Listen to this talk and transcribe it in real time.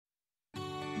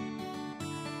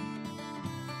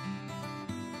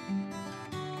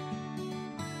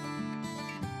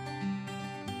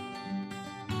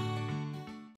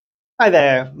Hi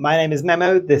there, my name is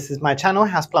Memo. This is my channel,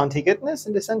 Houseplantygoodness,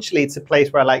 and essentially it's a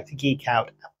place where I like to geek out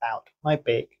about my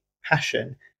big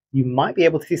passion. You might be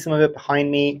able to see some of it behind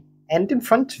me and in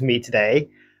front of me today.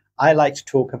 I like to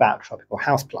talk about tropical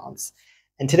houseplants.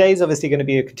 And today is obviously going to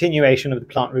be a continuation of the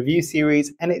plant review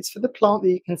series, and it's for the plant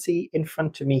that you can see in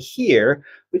front of me here,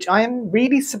 which I am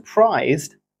really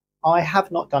surprised I have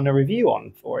not done a review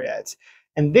on for yet.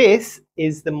 And this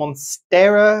is the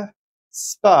Monstera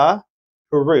Sp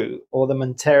Peru, or the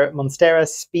Monstera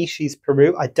species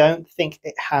Peru. I don't think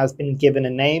it has been given a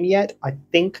name yet. I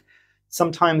think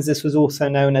sometimes this was also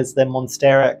known as the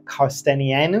Monstera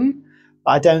karstenianum,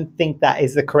 but I don't think that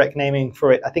is the correct naming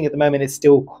for it. I think at the moment it's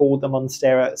still called the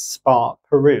Monstera Sp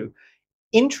Peru.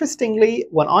 Interestingly,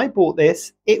 when I bought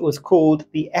this, it was called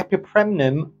the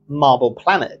Epipremnum marble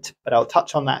planet, but I'll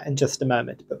touch on that in just a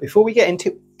moment. But before we get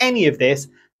into any of this,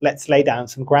 let's lay down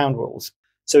some ground rules.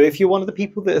 So if you're one of the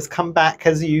people that has come back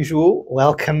as usual,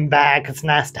 welcome back. It's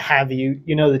nice to have you.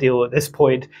 You know the deal at this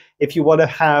point. If you want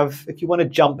to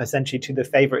jump essentially to the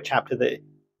favorite chapter that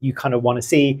you kind of want to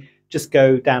see, just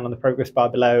go down on the progress bar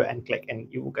below and click and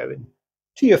you will go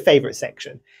into your favorite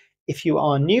section. If you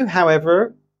are new,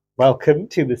 however, welcome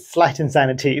to the slight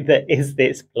insanity that is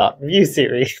this plant review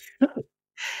series.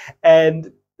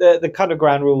 And the kind of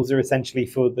ground rules are essentially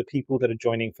for the people that are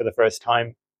joining for the first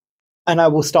time. And I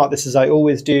will start this as I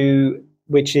always do,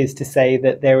 which is to say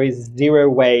that there is zero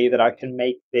way that I can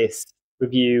make this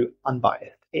review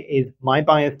unbiased. It is my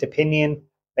biased opinion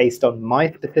based on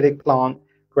my specific plant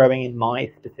growing in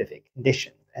my specific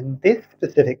conditions. And this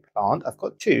specific plant, I've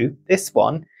got two. This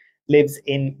one lives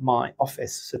in my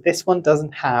office. So this one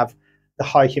doesn't have the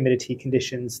high humidity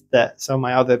conditions that some of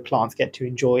my other plants get to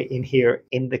enjoy in here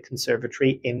in the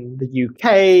conservatory in the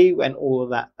UK, and all of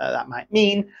that that might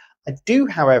mean. I do,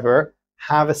 however,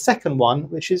 have a second one,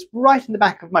 which is right in the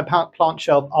back of my plant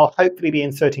shelf. I'll hopefully be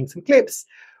inserting some clips,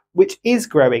 which is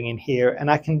growing in here, and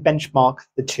I can benchmark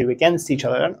the two against each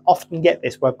other. I don't often get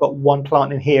this where I've got one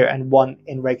plant in here and one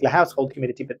in regular household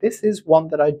humidity, but this is one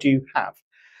that I do have.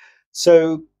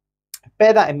 So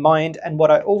bear that in mind, and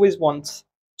what I always want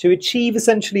to achieve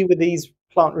essentially with these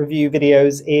plant review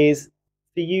videos is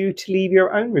for you to leave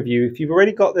your own review. If you've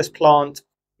already got this plant,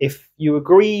 if you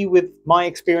agree with my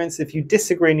experience, if you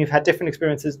disagree and you've had different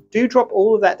experiences, do drop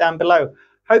all of that down below.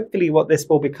 Hopefully what this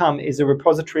will become is a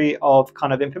repository of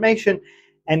kind of information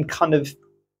and kind of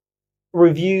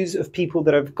reviews of people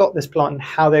that have got this plant and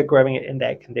how they're growing it in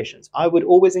their conditions. I would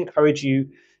always encourage you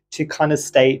to kind of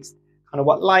state kind of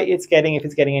what light it's getting, if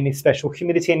it's getting any special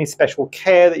humidity, any special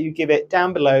care that you give it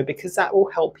down below, because that will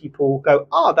help people go,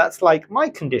 oh, that's like my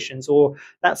conditions, or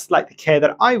that's like the care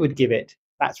that I would give it.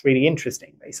 That's really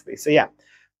interesting, basically. So yeah,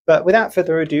 but without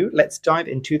further ado, let's dive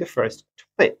into the first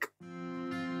topic.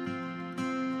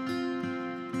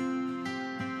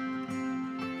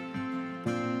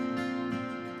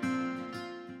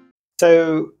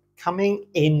 So coming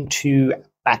into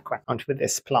background with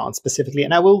this plant specifically,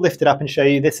 and I will lift it up and show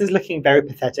you, this is looking very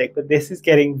pathetic, but this is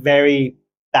getting very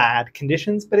bad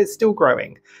conditions, but it's still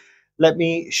growing. Let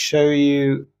me show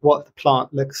you what the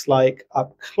plant looks like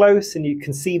up close, and you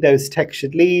can see those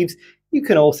textured leaves. You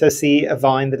can also see a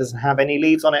vine that doesn't have any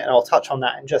leaves on it, and I'll touch on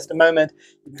that in just a moment.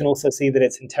 You can also see that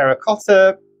it's in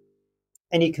terracotta,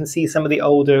 and you can see some of the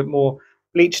older, more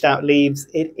bleached out leaves.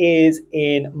 It is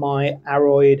in my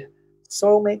aroid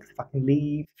soil mix. If I can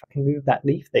move that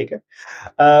leaf, there you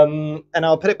go. And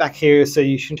I'll put it back here so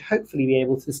you should hopefully be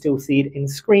able to still see it in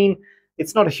screen.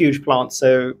 It's not a huge plant,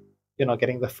 so you're not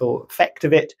getting the full effect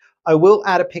of it. I will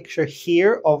add a picture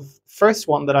here of the first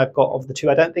one that I've got of the two.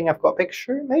 I don't think I've got a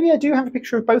picture. Maybe I do have a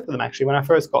picture of both of them actually when I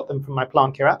first got them from my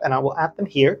plant care app, and I will add them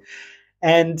here.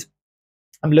 And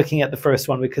I'm looking at the first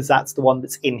one because that's the one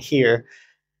that's in here.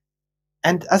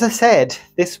 And as I said,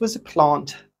 this was a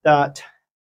plant that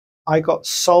I got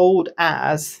sold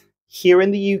as here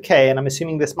in the UK, and I'm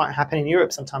assuming this might happen in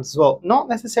Europe sometimes as well, not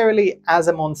necessarily as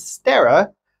a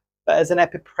Monstera, but as an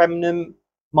Epipremnum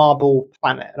marble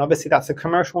planet. And obviously that's a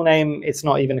commercial name. It's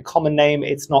not even a common name.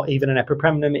 It's not even an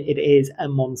Epipremnum. It is a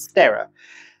Monstera.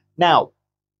 Now,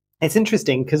 it's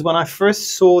interesting because when I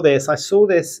first saw this, I saw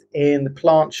this in the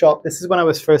plant shop. This is when I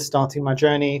was first starting my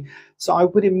journey. So I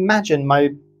would imagine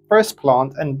my first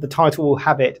plant, and the title will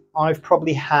have it, I've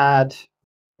probably had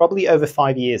over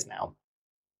 5 years now.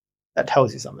 That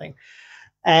tells you something.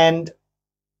 And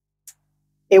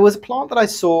it was a plant that I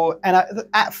saw, and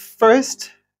at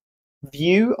first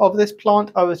view of this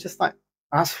plant, I was just like,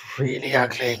 that's really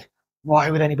ugly.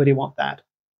 Why would anybody want that?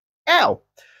 Ow!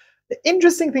 The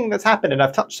interesting thing that's happened, and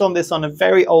I've touched on this on a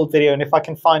very old video, and if I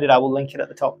can find it, I will link it at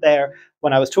the top there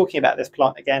when I was talking about this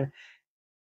plant again,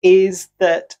 is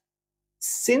that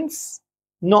since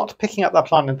not picking up that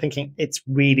plant and thinking it's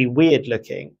really weird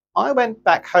looking, I went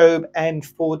back home and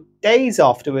for days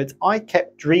afterwards, I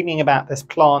kept dreaming about this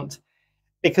plant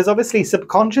because obviously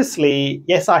subconsciously,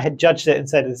 yes, I had judged it and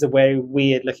said it's a very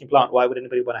weird looking plant. Why would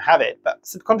anybody want to have it? But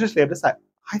subconsciously, I'm just like,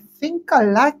 I think I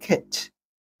like it.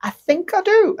 I think I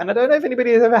do. And I don't know if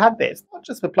anybody has ever had this, not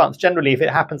just with plants, generally, if it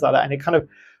happens like that and it kind of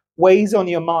weighs on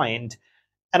your mind.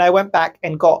 And I went back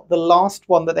and got the last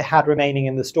one that they had remaining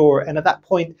in the store. And at that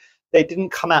point, they didn't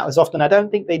come out as often. I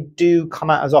don't think they do come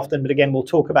out as often. But again, we'll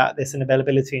talk about this in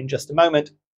availability in just a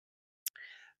moment.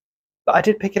 But I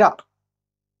did pick it up.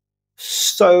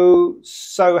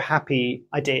 So happy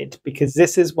I did, because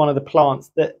this is one of the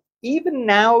plants that even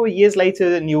now, years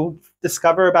later, and you'll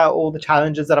discover about all the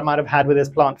challenges that I might have had with this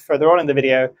plant further on in the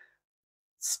video,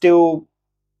 still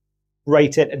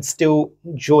rate it and still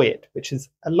enjoy it, which is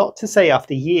a lot to say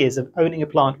after years of owning a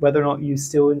plant, whether or not you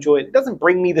still enjoy it. It doesn't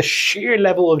bring me the sheer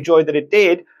level of joy that it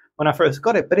did when I first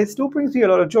got it, but it still brings me a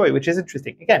lot of joy, which is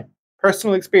interesting. Again,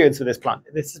 personal experience with this plant.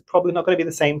 This is probably not going to be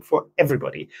the same for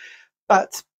everybody,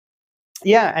 but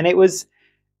yeah, and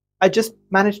I just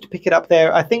managed to pick it up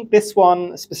there. I think this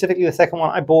one, specifically the second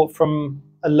one, I bought from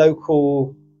a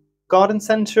local garden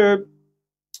center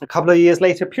a couple of years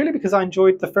later, purely because I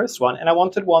enjoyed the first one and I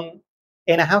wanted one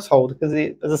in a household, because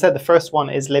as I said, the first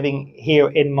one is living here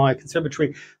in my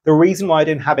conservatory. The reason why I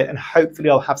didn't have it, and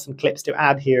hopefully I'll have some clips to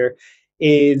add here,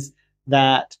 is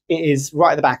that it is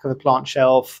right at the back of the plant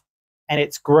shelf and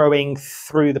it's growing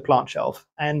through the plant shelf.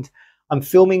 And I'm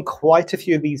filming quite a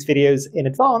few of these videos in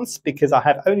advance because I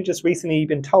have only just recently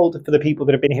been told, for the people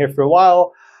that have been here for a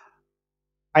while,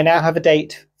 I now have a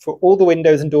date for all the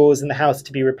windows and doors in the house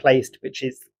to be replaced, which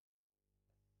is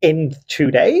in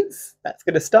 2 days. That's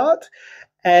going to start.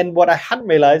 And what I hadn't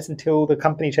realized until the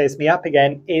company chased me up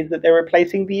again is that they're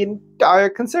replacing the entire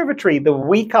conservatory the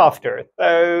week after.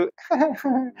 So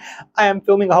I am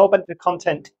filming a whole bunch of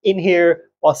content in here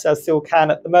whilst I still can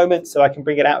at the moment, so I can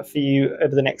bring it out for you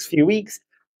over the next few weeks,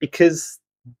 because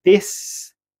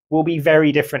this will be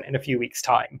very different in a few weeks'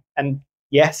 time. And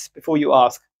yes, before you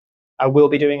ask, I will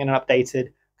be doing an updated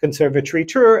conservatory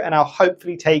tour, and I'll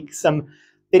hopefully take some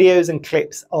videos and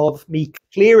clips of me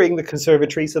clearing the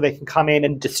conservatory so they can come in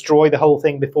and destroy the whole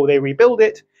thing before they rebuild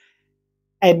it,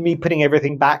 and me putting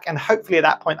everything back. And hopefully at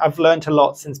that point, I've learned a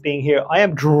lot since being here. I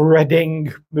am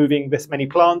dreading moving this many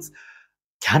plants.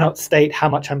 Cannot state how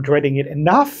much I'm dreading it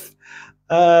enough.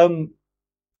 And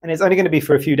it's only going to be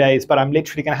for a few days, but I'm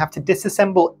literally going to have to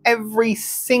disassemble every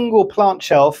single plant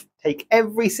shelf, take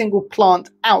every single plant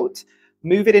out,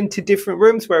 move it into different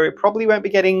rooms where it probably won't be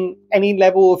getting any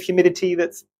level of humidity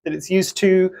that it's used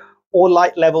to, or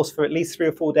light levels for at least 3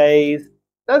 or 4 days.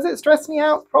 Does it stress me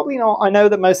out? Probably not. I know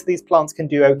that most of these plants can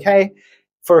do okay.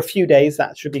 For a few days,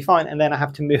 that should be fine. And then I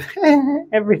have to move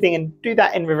everything and do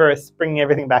that in reverse, bringing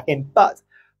everything back in. But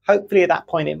hopefully at that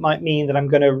point, it might mean that I'm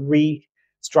going to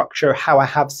restructure how I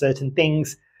have certain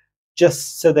things,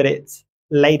 just so that it's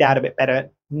laid out a bit better,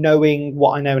 knowing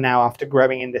what I know now after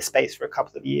growing in this space for a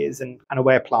couple of years and kind of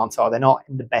where plants are. They're not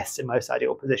in the best and most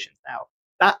ideal positions now.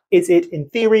 That is it in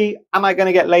theory. Am I going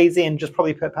to get lazy and just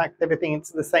probably put back everything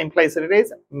into the same place that it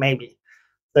is? Maybe.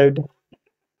 So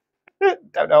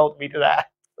don't hold me to that.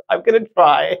 I'm going to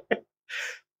try. But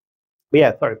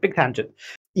yeah, sorry, big tangent.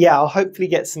 Yeah, I'll hopefully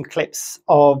get some clips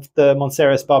of the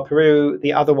Monstera Sp Peru,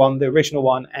 the other one, the original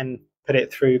one, and put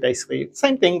it through basically.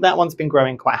 Same thing, that one's been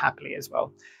growing quite happily as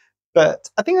well. But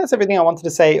I think that's everything I wanted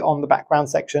to say on the background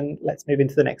section. Let's move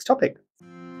into the next topic.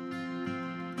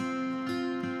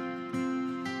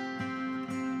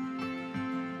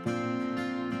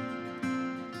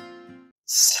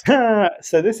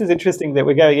 So this is interesting that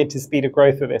we're going into speed of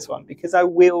growth with this one, because I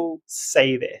will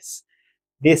say this.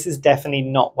 This is definitely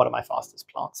not one of my fastest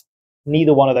plants.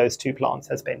 Neither one of those two plants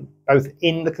has been, both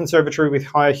in the conservatory with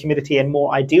higher humidity and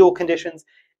more ideal conditions,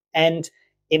 and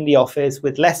in the office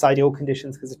with less ideal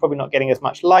conditions, because it's probably not getting as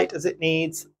much light as it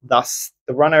needs, thus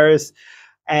the runners,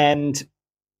 and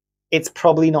it's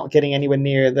probably not getting anywhere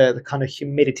near the kind of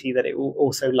humidity that it will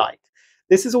also like.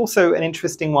 This is also an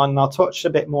interesting one, and I'll touch a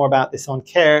bit more about this on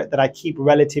care, that I keep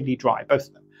relatively dry, both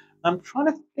of them. I'm trying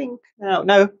to think now.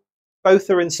 No, both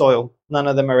are in soil. None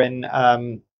of them are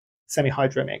in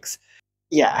semi-hydro mix.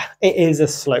 Yeah, it is a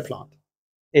slow plant.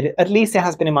 At least it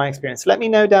has been in my experience. Let me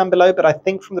know down below, but I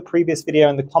think from the previous video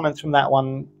and the comments from that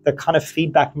one, the kind of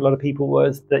feedback from a lot of people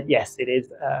was that yes, it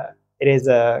is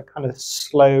a kind of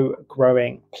slow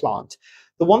growing plant.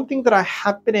 The one thing that I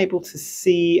have been able to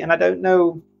see, and I don't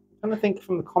know, I'm trying to think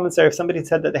from the comments there if somebody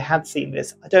said that they had seen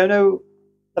this. I don't know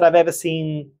that I've ever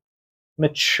seen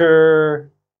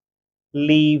mature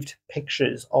leaved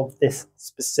pictures of this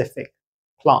specific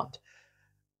plant,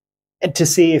 and to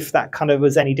see if that kind of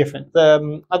was any different.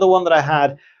 The other one that I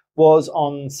had was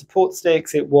on support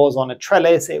sticks, it was on a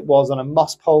trellis, it was on a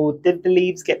moss pole. Did the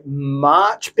leaves get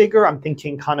much bigger? I'm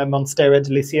thinking kind of Monstera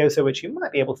deliciosa, which you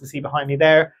might be able to see behind me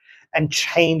there, and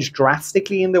change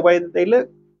drastically in the way that they look?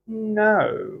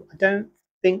 No, I don't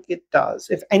think it does.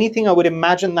 If anything, I would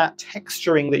imagine that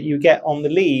texturing that you get on the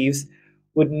leaves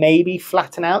would maybe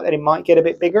flatten out and it might get a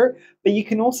bit bigger. But you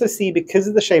can also see, because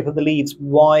of the shape of the leaves,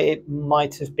 why it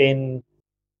might have been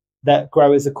that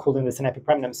growers are calling this an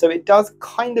epipremnum. So it does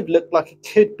kind of look like it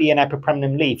could be an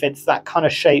epipremnum leaf. It's that kind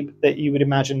of shape that you would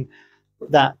imagine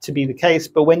that to be the case.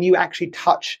 But when you actually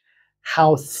touch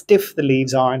how stiff the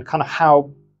leaves are and kind of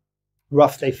how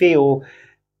rough they feel,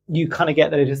 you kind of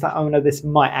get that it is like, oh no, this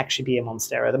might actually be a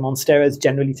Monstera. The Monsteras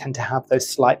generally tend to have those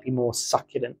slightly more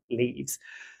succulent leaves.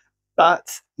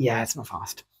 But yeah, it's not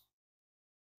fast.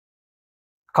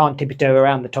 Can't tiptoe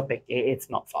around the topic. It's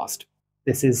not fast.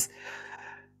 This is,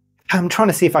 I'm trying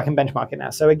to see if I can benchmark it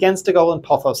now. So against a golden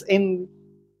pothos in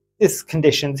this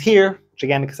conditions here, which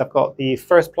again, because I've got the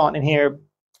first plant in here,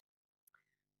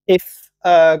 if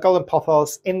golden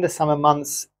pothos in the summer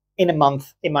months, in a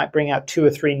month, it might bring out 2 or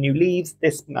 3 new leaves.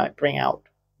 This might bring out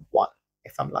 1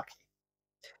 if I'm lucky.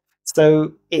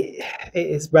 So it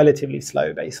is relatively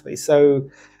slow, basically. So,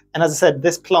 and as I said,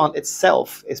 this plant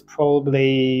itself is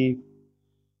probably,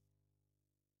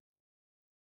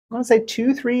 I want to say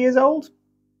 2-3 years old.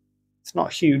 It's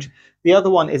not huge. The other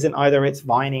one isn't either. It's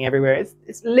vining everywhere.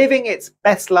 It's living its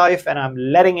best life, and I'm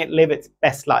letting it live its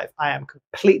best life. I am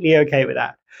completely okay with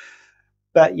that.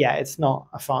 But yeah, it's not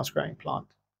a fast-growing plant.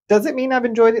 Does it mean I've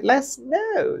enjoyed it less?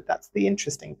 No, that's the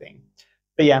interesting thing.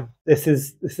 But yeah, this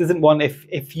isn't one,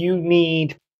 if you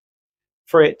need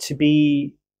for it to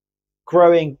be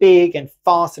growing big and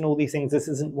fast and all these things, this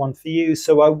isn't one for you.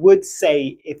 So I would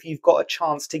say if you've got a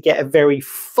chance to get a very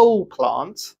full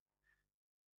plant,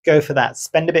 go for that.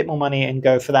 Spend a bit more money and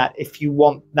go for that if you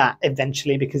want that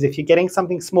eventually, because if you're getting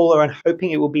something smaller and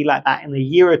hoping it will be like that in a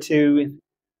year or two,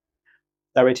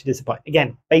 sorry to disappoint.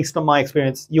 Again, based on my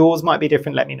experience, yours might be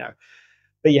different, let me know.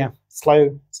 But yeah,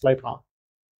 slow plant.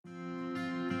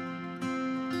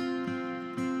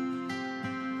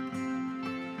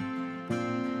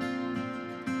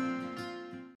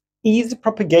 Ease of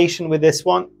propagation with this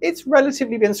one, it's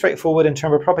relatively been straightforward in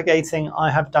terms of propagating. I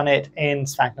have done it in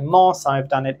sphagnum moss, I've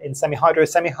done it in semi-hydro.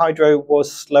 Semi-hydro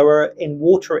was slower, in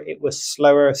water it was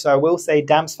slower. So I will say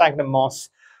damp sphagnum moss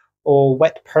or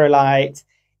wet perlite.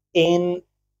 In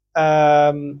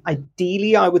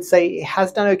ideally, I would say it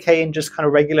has done okay in just kind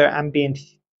of regular ambient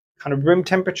kind of room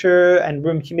temperature and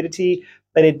room humidity,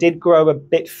 but it did grow a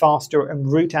bit faster and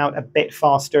root out a bit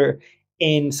faster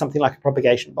in something like a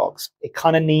propagation box. It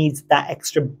kind of needs that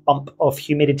extra bump of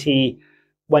humidity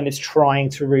when it's trying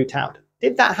to root out.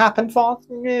 Did that happen fast?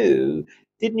 No.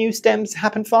 Did new stems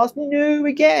happen fast? No,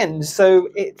 again. So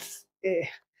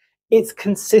it's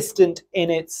consistent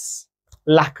in its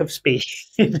lack of speed,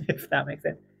 if that makes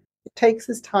sense. It takes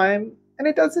its time and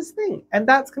it does its thing, and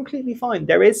that's completely fine.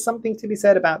 There is something to be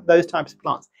said about those types of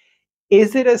plants.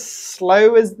 Is it as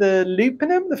slow as the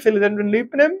lupinum, the philodendron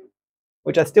lupinum,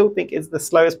 which I still think is the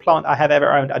slowest plant I have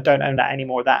ever owned? I don't own that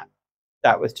anymore. That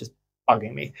was just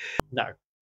bugging me. No.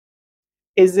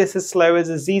 Is this as slow as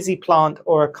a ZZ plant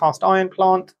or a cast iron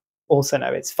plant? Also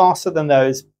no. It's faster than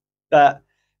those, but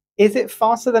is it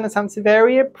faster than a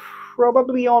Sansevieria?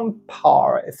 Probably on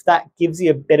par, if that gives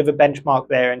you a bit of a benchmark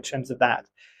there in terms of that.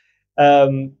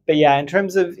 But yeah, in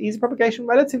terms of ease of propagation,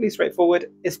 relatively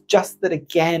straightforward. It's just that,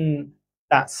 again,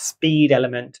 that speed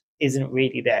element isn't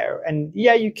really there. And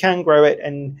yeah, you can grow it,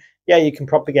 and yeah, you can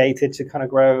propagate it to kind of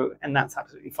grow, and that's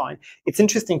absolutely fine. It's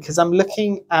interesting because I'm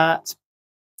looking at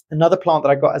another plant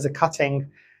that I got as a cutting,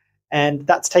 and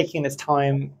that's taking its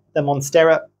time, the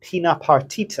Monstera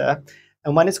pinapartita.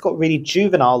 And when it's got really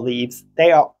juvenile leaves,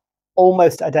 they are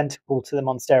almost identical to the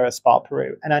Monstera Sp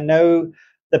Peru. And I know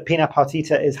the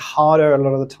pinapartita is harder a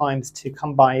lot of the times to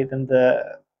come by than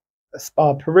the Sp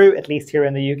Peru, at least here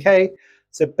in the UK.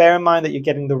 So bear in mind that you're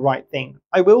getting the right thing.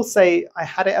 I will say I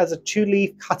had it as a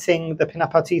 2-leaf cutting, the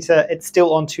pinapartita. It's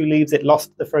still on 2 leaves. It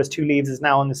lost the first 2 leaves, is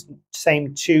now on the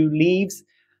same 2 leaves,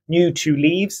 new 2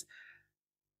 leaves.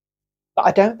 But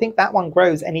I don't think that one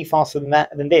grows any faster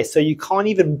than this. So you can't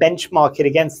even benchmark it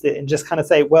against it and just kind of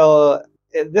say, well,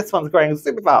 this one's growing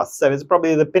super fast, so it's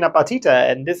probably the pinapartita,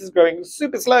 and this is growing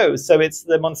super slow, so it's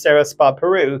the Monstera Sp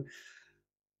Peru.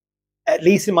 At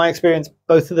least in my experience,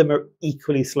 both of them are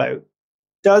equally slow.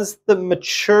 Does the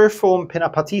mature form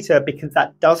pinapartita, because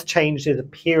that does change its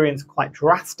appearance quite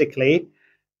drastically,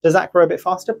 Does that grow a bit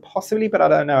faster? Possibly, but I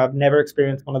don't know. I've never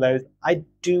experienced one of those. I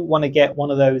do want to get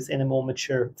one of those in a more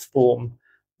mature form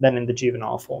than in the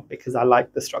juvenile form because I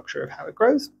like the structure of how it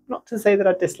grows. Not to say that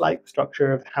I dislike the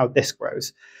structure of how this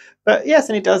grows. But yes,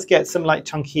 and it does get some like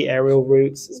chunky aerial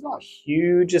roots. It's not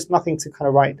huge, it's nothing to kind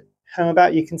of write home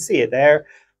about. You can see it there.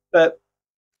 But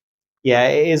yeah,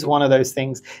 it is one of those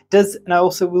things. And I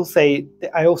also will say,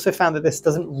 I also found that this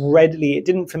doesn't readily, it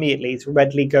didn't for me at least,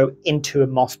 readily go into a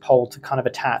moss pole to kind of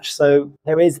attach. So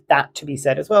there is that to be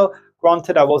said as well.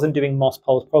 Granted, I wasn't doing moss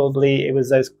poles, probably it was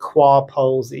those coir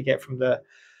poles that you get from the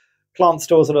plant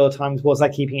stores a lot of times. Was I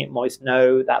keeping it moist?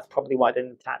 No, that's probably why I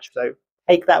didn't attach. So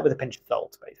take that with a pinch of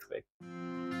salt, basically.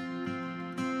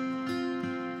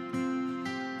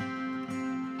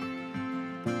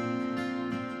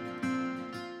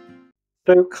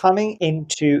 So coming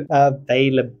into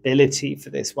availability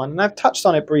for this one, and I've touched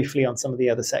on it briefly on some of the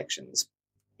other sections.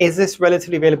 Is this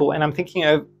relatively available? And I'm thinking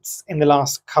of in the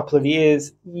last couple of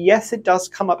years, yes, it does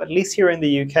come up, at least here in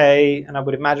the UK, and I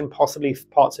would imagine possibly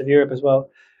parts of Europe as well.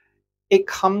 It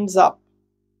comes up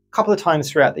a couple of times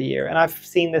throughout the year, and I've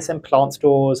seen this in plant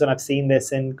stores and I've seen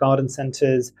this in garden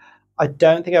centres. I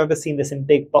don't think I've ever seen this in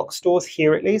big box stores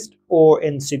here at least, or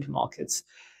in supermarkets.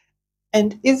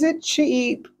 And is it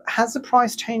cheap? Has the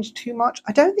price changed too much?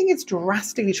 I don't think it's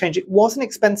drastically changed. It wasn't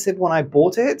expensive when I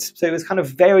bought it, so it was kind of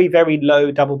very, very low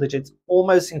double digits,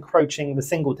 almost encroaching the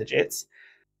single digits.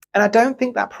 And I don't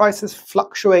think that price has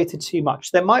fluctuated too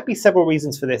much. There might be several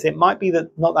reasons for this. It might be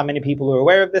that not that many people are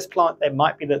aware of this plant. There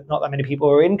might be that not that many people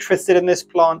are interested in this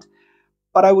plant.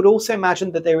 But I would also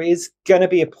imagine that there is going to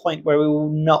be a point where we will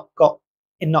not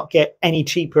get any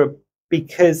cheaper,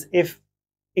 because if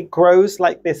it grows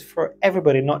like this for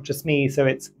everybody, not just me, so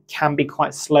it can be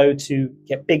quite slow to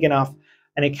get big enough,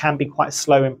 and it can be quite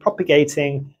slow in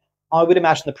propagating. I would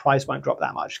imagine the price won't drop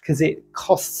that much because it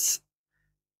costs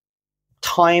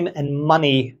time and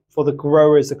money for the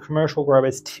growers, the commercial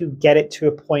growers, to get it to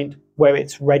a point where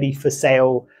it's ready for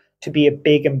sale to be a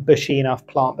big and bushy enough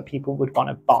plant that people would want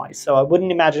to buy. So I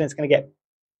wouldn't imagine it's going to get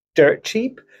dirt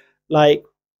cheap. Like,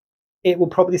 it will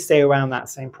probably stay around that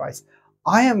same price.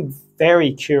 I am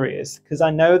very curious because I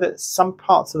know that some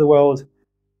parts of the world,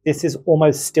 this is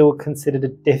almost still considered a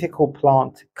difficult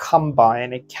plant to come by,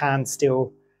 and it can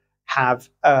still have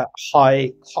a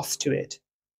high cost to it.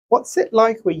 What's it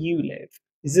like where you live?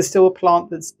 Is this still a plant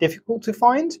that's difficult to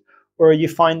find, or are you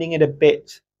finding it a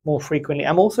bit more frequently?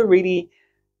 I'm also really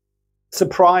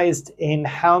surprised in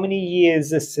how many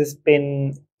years this has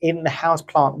been in the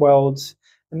houseplant world.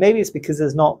 And maybe it's because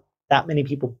there's not that many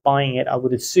people buying it, I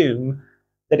would assume,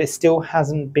 that it still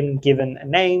hasn't been given a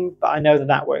name, but I know that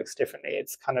that works differently.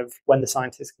 It's kind of when the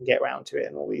scientists can get around to it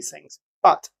and all these things.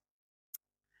 But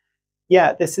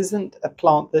yeah, this isn't a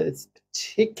plant that is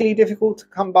particularly difficult to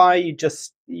come by.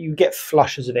 You get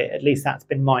flushes of it. At least that's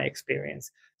been my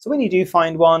experience. So when you do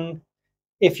find one,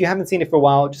 if you haven't seen it for a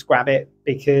while, just grab it,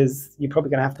 because you're probably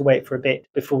going to have to wait for a bit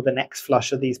before the next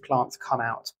flush of these plants come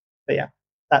out. But yeah,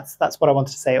 that's what I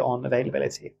wanted to say on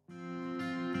availability.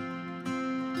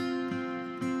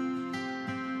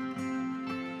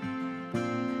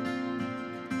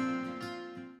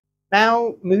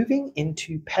 Now, moving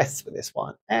into pests for this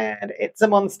one, and it's a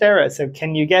Monstera. So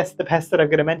can you guess the pest that I'm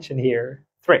going to mention here?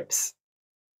 Thrips.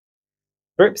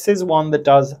 Thrips is one that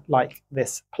does like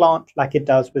this plant, like it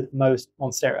does with most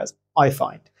Monsteras, I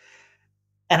find.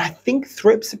 And I think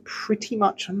thrips are pretty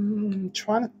much, I'm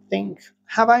trying to think,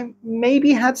 have I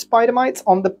maybe had spider mites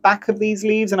on the back of these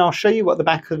leaves? And I'll show you what the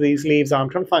back of these leaves are. I'm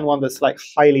trying to find one that's like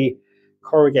highly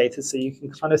corrugated, so you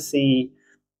can kind of see.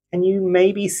 Can you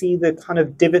maybe see the kind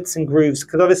of divots and grooves?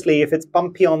 Because obviously if it's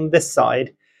bumpy on this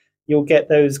side, you'll get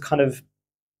those kind of,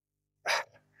 I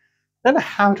don't know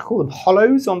how to call them,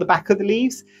 hollows on the back of the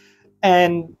leaves.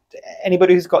 And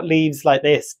anybody who's got leaves like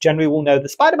this generally will know the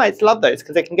spider mites love those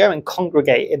because they can go and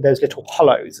congregate in those little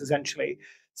hollows, essentially.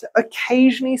 So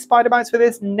occasionally spider mites with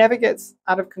this, never gets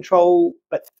out of control,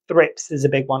 but thrips is a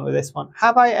big one with this one.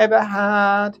 Have I ever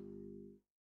had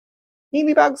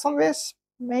mealybugs on this?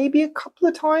 Maybe a couple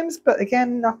of times, but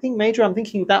again, nothing major. I'm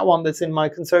thinking that one that's in my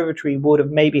conservatory would have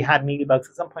maybe had mealybugs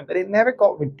at some point, but it never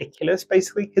got ridiculous,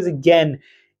 basically, because again,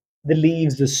 the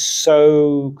leaves are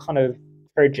so kind of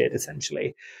turgid,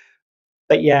 essentially.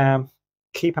 But yeah,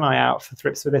 keep an eye out for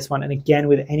thrips with this one. And again,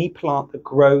 with any plant that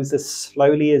grows as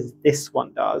slowly as this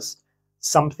one does,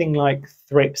 something like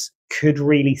thrips could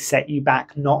really set you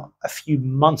back, not a few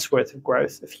months worth of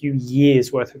growth, a few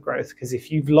years worth of growth. Because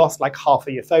if you've lost like half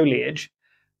of your foliage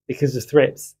because of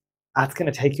thrips, that's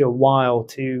going to take you a while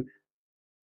to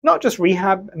not just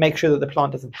rehab, make sure that the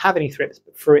plant doesn't have any thrips,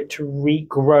 but for it to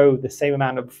regrow the same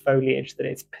amount of foliage that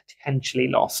it's potentially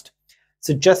lost.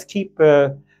 So just keep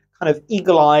a kind of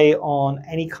eagle eye on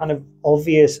any kind of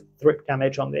obvious thrip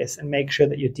damage on this and make sure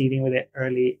that you're dealing with it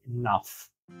early enough.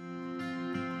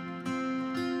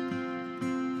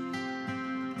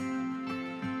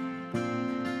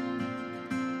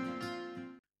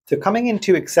 So coming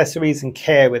into accessories and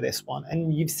care with this one,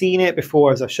 and you've seen it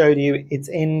before as I've showed you, it's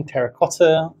in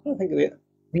terracotta. I don't think of it.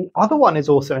 The other one is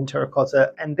also in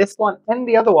terracotta, and this one and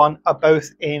the other one are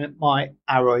both in my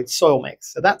aroid soil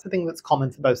mix. So that's the thing that's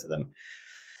common for both of them.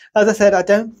 As I said,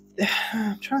 I'm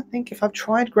trying to think if I've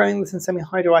tried growing this in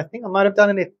semi-hydro. I think I might have done,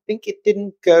 and I think it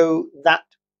didn't go that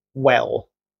well.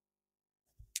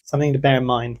 Something to bear in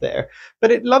mind there.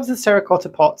 But it loves its terracotta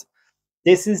pot.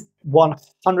 This is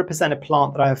 100% a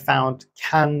plant that I have found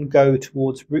can go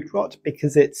towards root rot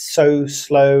because it's so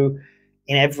slow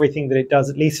in everything that it does,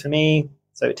 at least for me.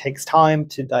 So it takes time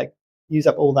to like use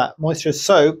up all that moisture.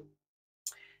 So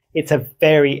it's a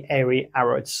very airy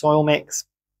aroid soil mix.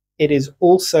 It is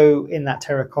also in that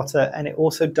terracotta, and it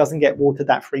also doesn't get watered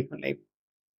that frequently.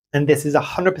 And this is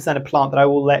 100% a plant that I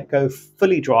will let go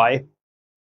fully dry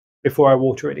before I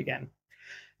water it again.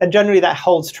 And generally that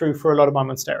holds true for a lot of my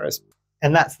monsteras.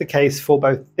 And that's the case for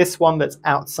both this one that's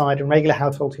outside in regular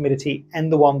household humidity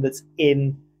and the one that's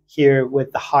in here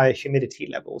with the higher humidity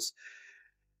levels.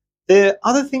 The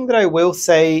other thing that I will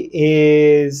say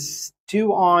is,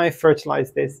 do I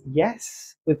fertilize this?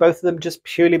 Yes, with both of them, just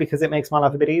purely because it makes my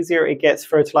life a bit easier. It gets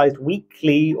fertilized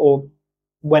weekly or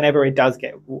whenever it does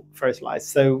get fertilized.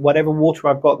 So whatever water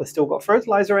I've got that's still got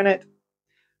fertilizer in it,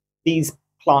 these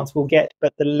plants will get,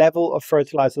 but the level of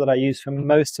fertilizer that I use for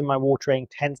most of my watering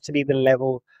tends to be the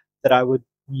level that I would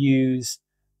use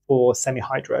for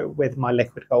semi-hydro with my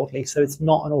liquid gold leaf. So it's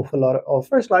not an awful lot of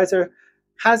fertilizer.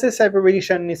 Has this ever really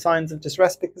shown any signs of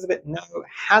distress because of it? No.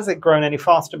 Has it grown any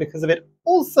faster because of it?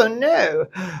 Also no.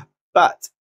 But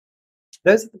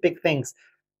those are the big things.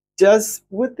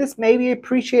 Would this maybe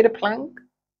appreciate a plank?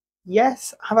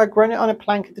 Yes. Have I grown it on a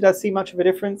plank? Did I see much of a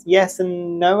difference? Yes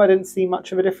and no, I didn't see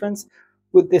much of a difference.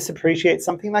 Would this appreciate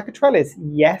something like a trellis?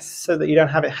 Yes, so that you don't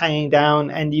have it hanging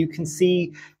down. And you can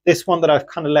see this one that I've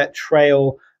kind of let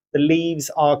trail. The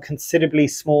leaves are considerably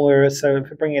smaller. So if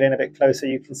we bring it in a bit closer,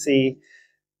 you can see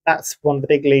that's one of the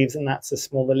big leaves and that's a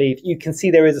smaller leaf. You can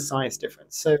see there is a size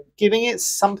difference. So giving it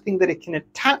something that it can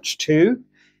attach to,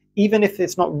 even if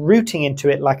it's not rooting into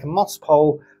it like a moss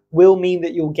pole, will mean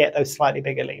that you'll get those slightly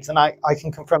bigger leaves. And I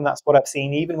can confirm that's what I've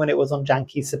seen, even when it was on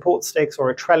janky support sticks or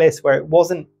a trellis, where it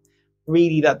wasn't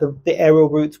really that the aerial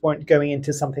roots weren't going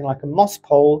into something like a moss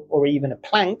pole or even a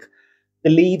plank, the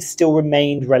leaves still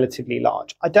remained relatively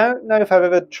large. I don't know if I've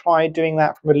ever tried doing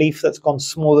that from a leaf that's gone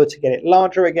smaller to get it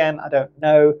larger again. I don't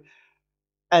know.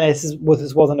 And this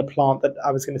wasn't a plant that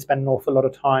I was going to spend an awful lot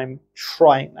of time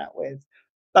trying that with.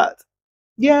 But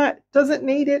yeah, does it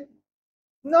need it?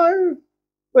 No.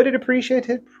 Would it appreciate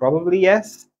it? Probably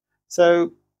yes.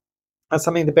 So that's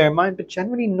something to bear in mind, but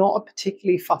generally not a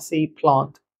particularly fussy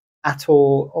plant at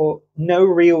all, or no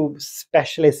real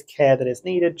specialist care that is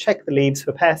needed. Check the leaves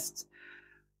for pests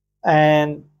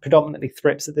and predominantly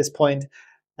thrips at this point,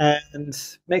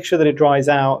 and make sure that it dries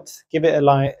out. Give it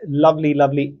a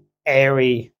lovely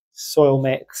airy soil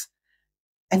mix,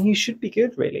 and you should be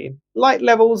good. Really, light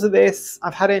levels of this,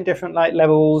 I've had it in different light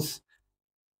levels.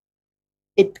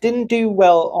 It didn't do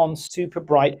well on super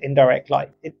bright indirect light.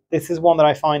 This is one that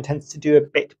I find tends to do a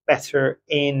bit better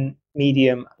in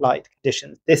medium light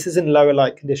conditions. This is in lower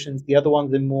light conditions. The other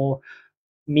one's in more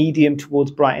medium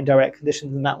towards bright indirect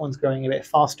conditions, and that one's growing a bit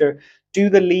faster. Do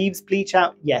the leaves bleach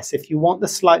out? Yes. If you want the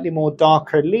slightly more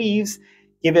darker leaves,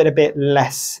 give it a bit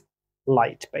less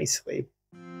light, basically.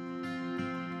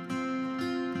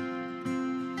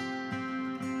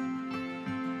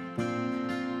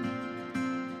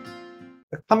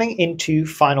 Coming into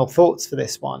final thoughts for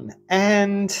this one,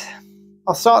 and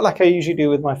I'll start like I usually do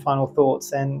with my final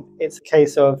thoughts, and it's a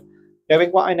case of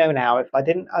knowing what I know now. If I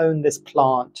didn't own this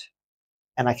plant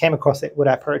and I came across it, would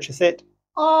I purchase it?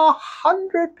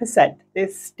 100%.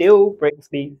 This still brings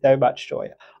me so much joy.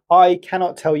 I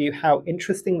cannot tell you how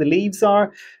interesting the leaves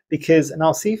are, because, and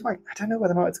I'll see if I don't know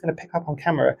whether or not it's going to pick up on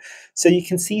camera. So you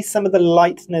can see some of the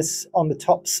lightness on the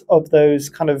tops of those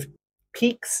kind of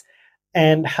peaks,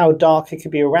 and how dark it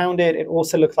could be around it. It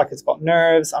also looks like it's got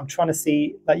nerves. I'm trying to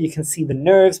see that you can see the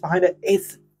nerves behind it.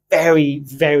 It's very,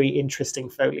 very interesting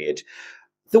foliage.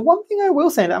 The one thing I will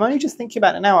say, and I'm only just thinking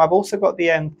about it now, I've also got the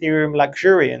Anthurium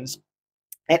luxurians.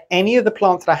 And any of the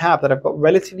plants that I have that have got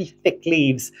relatively thick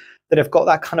leaves, that have got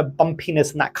that kind of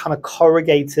bumpiness and that kind of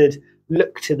corrugated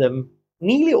look to them,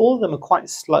 nearly all of them are quite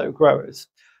slow growers.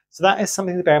 So that is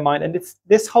something to bear in mind. And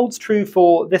this holds true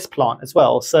for this plant as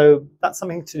well. So that's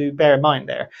something to bear in mind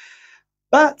there.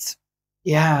 But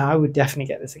yeah, I would definitely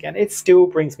get this again. It still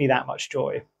brings me that much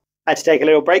joy. I had to take a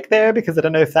little break there because I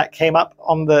don't know if that came up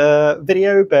on the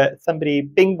video, but somebody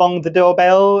bing bonged the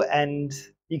doorbell, and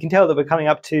you can tell that we're coming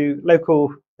up to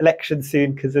local elections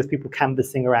soon because there's people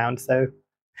canvassing around. So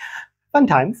fun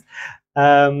times.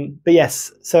 But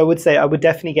yes, so I would say I would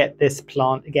definitely get this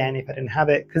plant again if I didn't have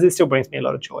it, because it still brings me a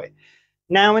lot of joy.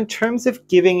 Now, in terms of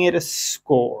giving it a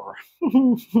score,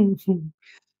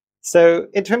 so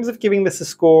in terms of giving this a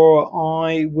score,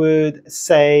 I would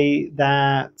say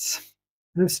that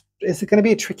it's going to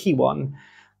be a tricky one,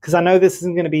 because I know this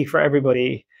isn't going to be for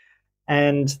everybody,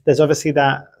 and there's obviously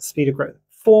that speed of growth.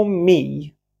 For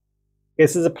me,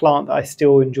 this is a plant that I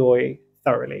still enjoy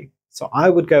thoroughly. So I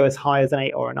would go as high as an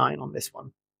 8 or a 9 on this one,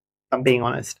 if I'm being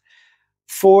honest.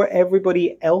 For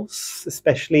everybody else,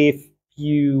 especially if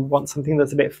you want something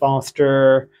that's a bit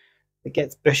faster, that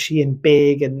gets bushy and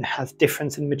big and has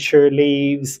difference in mature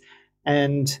leaves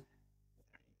and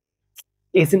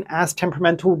isn't as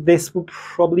temperamental, this will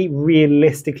probably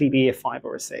realistically be a 5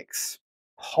 or a 6.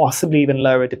 Possibly even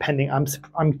lower, depending.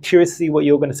 I'm curious to see what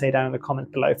you're going to say down in the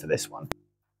comments below for this one.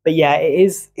 But yeah,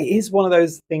 it is one of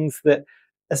those things that,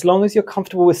 as long as you're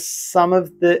comfortable with some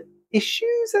of the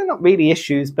issues, they're not really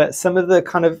issues, but some of the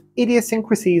kind of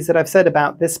idiosyncrasies that I've said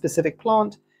about this specific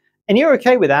plant, and you're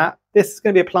okay with that, this is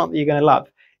going to be a plant that you're going to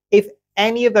love. If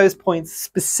any of those points,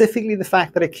 specifically the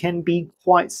fact that it can be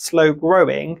quite slow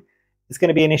growing, is going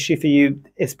to be an issue for you,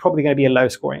 it's probably going to be a low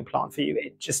scoring plant for you.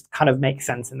 It just kind of makes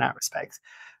sense in that respect.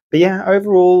 But yeah,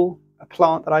 overall, a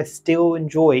plant that I still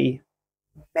enjoy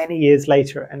many years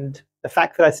later, and the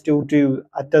fact that I still do,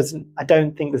 I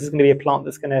don't think this is going to be a plant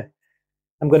that's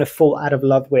I'm going to fall out of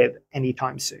love with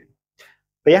anytime soon.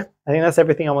 But yeah, I think that's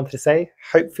everything I wanted to say.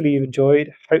 Hopefully you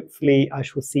enjoyed. Hopefully I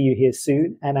shall see you here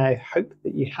soon, and I hope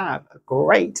that you have a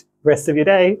great rest of your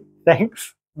day.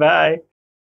 Thanks. Bye.